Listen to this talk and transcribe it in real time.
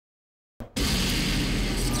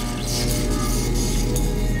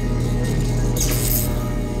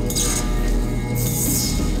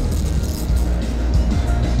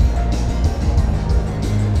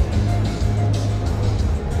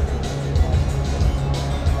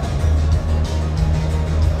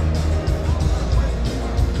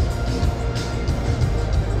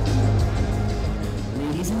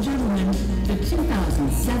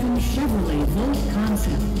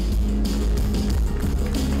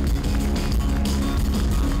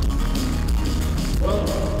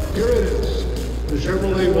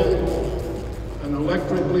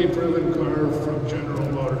electrically driven car from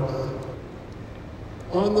General Motors.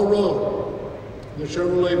 On the road, the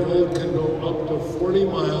Chevrolet Volt can go up to 40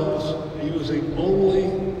 miles using only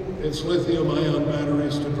its lithium-ion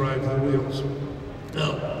batteries to drive the wheels.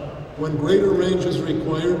 Now, when greater range is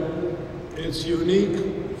required, its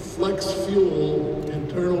unique flex fuel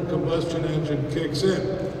internal combustion engine kicks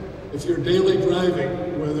in. If you're daily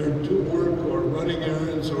driving, whether to work or running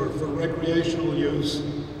errands or for recreational use,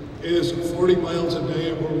 is 40 miles a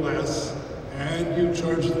day or less, and you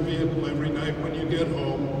charge the vehicle every night when you get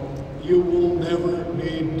home, you will never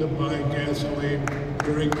need to buy gasoline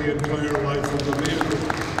during the entire life of the vehicle.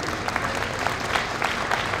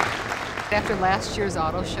 After last year's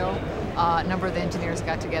auto show, a number of the engineers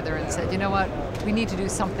got together and said, you know what, we need to do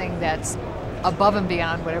something that's above and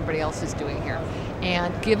beyond what everybody else is doing here.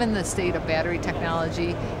 And given the state of battery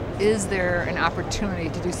technology, is there an opportunity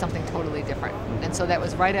to do something totally different? And so that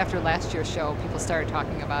was right after last year's show, people started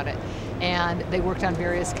talking about it. And they worked on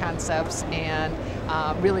various concepts and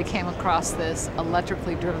really came across this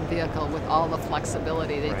electrically driven vehicle with all the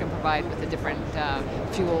flexibility they can provide with the different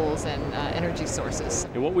fuels and energy sources.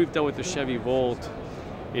 And what we've done with the Chevy Volt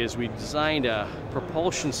is we designed a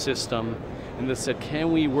propulsion system and that said,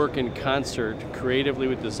 can we work in concert creatively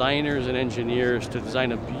with designers and engineers to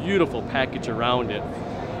design a beautiful package around it?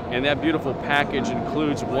 And that beautiful package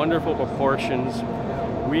includes wonderful proportions,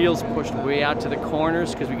 wheels pushed way out to the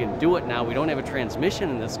corners because we can do it now. We don't have a transmission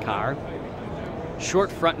in this car.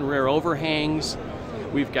 Short front and rear overhangs.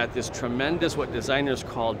 We've got this tremendous, what designers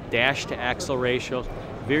call dash to axle ratio.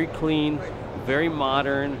 Very clean, very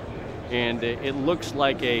modern, and it looks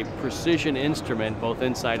like a precision instrument both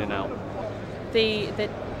inside and out. The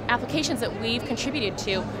applications that we've contributed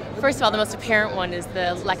to, first of all, the most apparent one is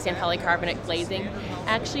the Lexan polycarbonate glazing.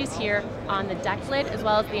 Actually is here on the deck lid as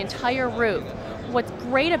well as the entire roof. What's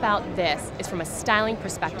great about this is from a styling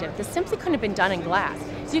perspective, this simply couldn't have been done in glass.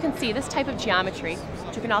 So you can see this type of geometry,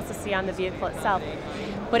 which you can also see on the vehicle itself.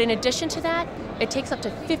 But in addition to that, it takes up to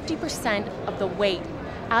 50% of the weight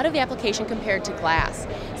out of the application compared to glass.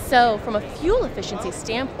 So from a fuel efficiency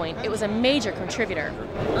standpoint, it was a major contributor.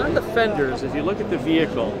 On the fenders, as you look at the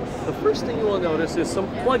vehicle, the first thing you will notice is some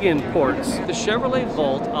plug-in ports. The Chevrolet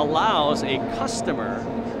Volt allows a customer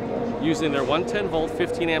using their 110 volt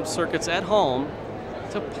 15 amp circuits at home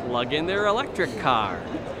to plug in their electric car.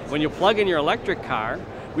 When you plug in your electric car,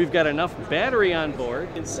 we've got enough battery on board.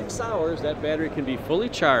 In 6 hours, that battery can be fully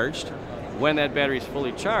charged. When that battery is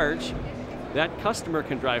fully charged, that customer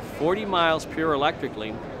can drive 40 miles pure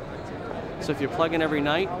electrically. So if you plug in every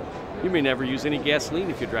night, you may never use any gasoline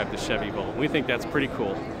if you drive the Chevy Volt. We think that's pretty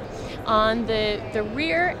cool. On the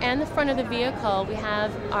rear and the front of the vehicle, we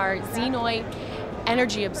have our Xenoid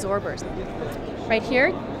energy absorbers. Right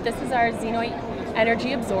here, this is our Xenoid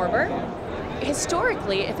energy absorber.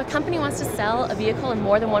 Historically, if a company wants to sell a vehicle in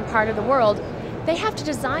more than one part of the world, they have to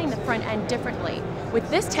design the front end differently. With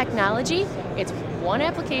this technology, it's one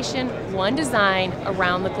application, one design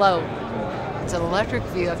around the globe. It's an electric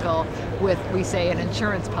vehicle with, we say, an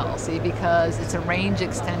insurance policy because it's a range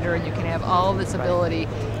extender and you can have all this ability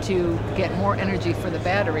to get more energy for the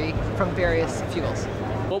battery from various fuels.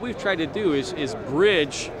 What we've tried to do is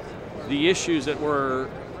bridge the issues that were,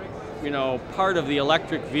 part of the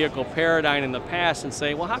electric vehicle paradigm in the past and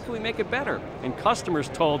say, well, how can we make it better? And customers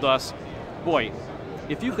told us, boy,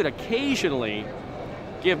 if you could occasionally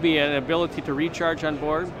give me an ability to recharge on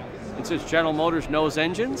board, and since General Motors knows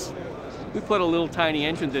engines, we put a little tiny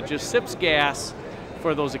engine that just sips gas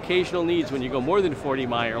for those occasional needs when you go more than 40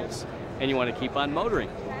 miles and you want to keep on motoring.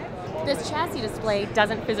 This chassis display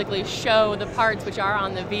doesn't physically show the parts which are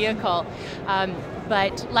on the vehicle,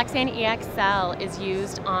 but Lexan EXL is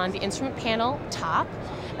used on the instrument panel top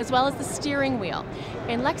as well as the steering wheel.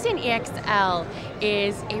 And Lexan EXL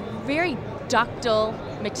is a very ductile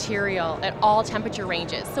material at all temperature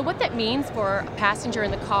ranges. So what that means for a passenger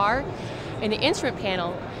in the car, in the instrument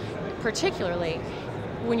panel particularly,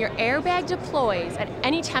 when your airbag deploys at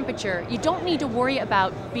any temperature, you don't need to worry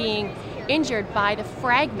about being injured by the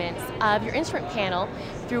fragments of your instrument panel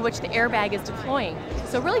through which the airbag is deploying.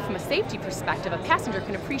 So really from a safety perspective, a passenger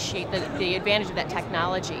can appreciate the advantage of that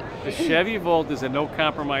technology. The Chevy Volt is a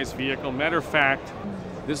no-compromise vehicle. Matter of fact,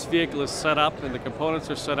 this vehicle is set up and the components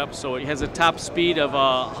are set up so it has a top speed of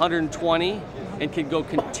 120 and can go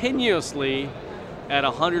continuously at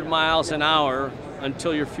 100 miles an hour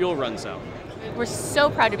until your fuel runs out. We're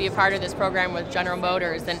so proud to be a part of this program with General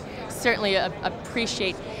Motors and certainly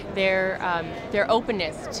appreciate their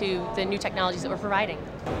openness to the new technologies that we're providing.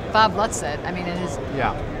 Bob Lutz said, I mean, in his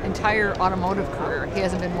entire automotive career, he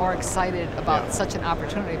hasn't been more excited about such an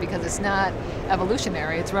opportunity because it's not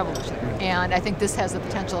evolutionary, it's revolutionary. And I think this has the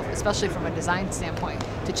potential, especially from a design standpoint,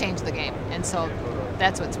 to change the game. And so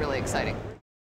that's what's really exciting.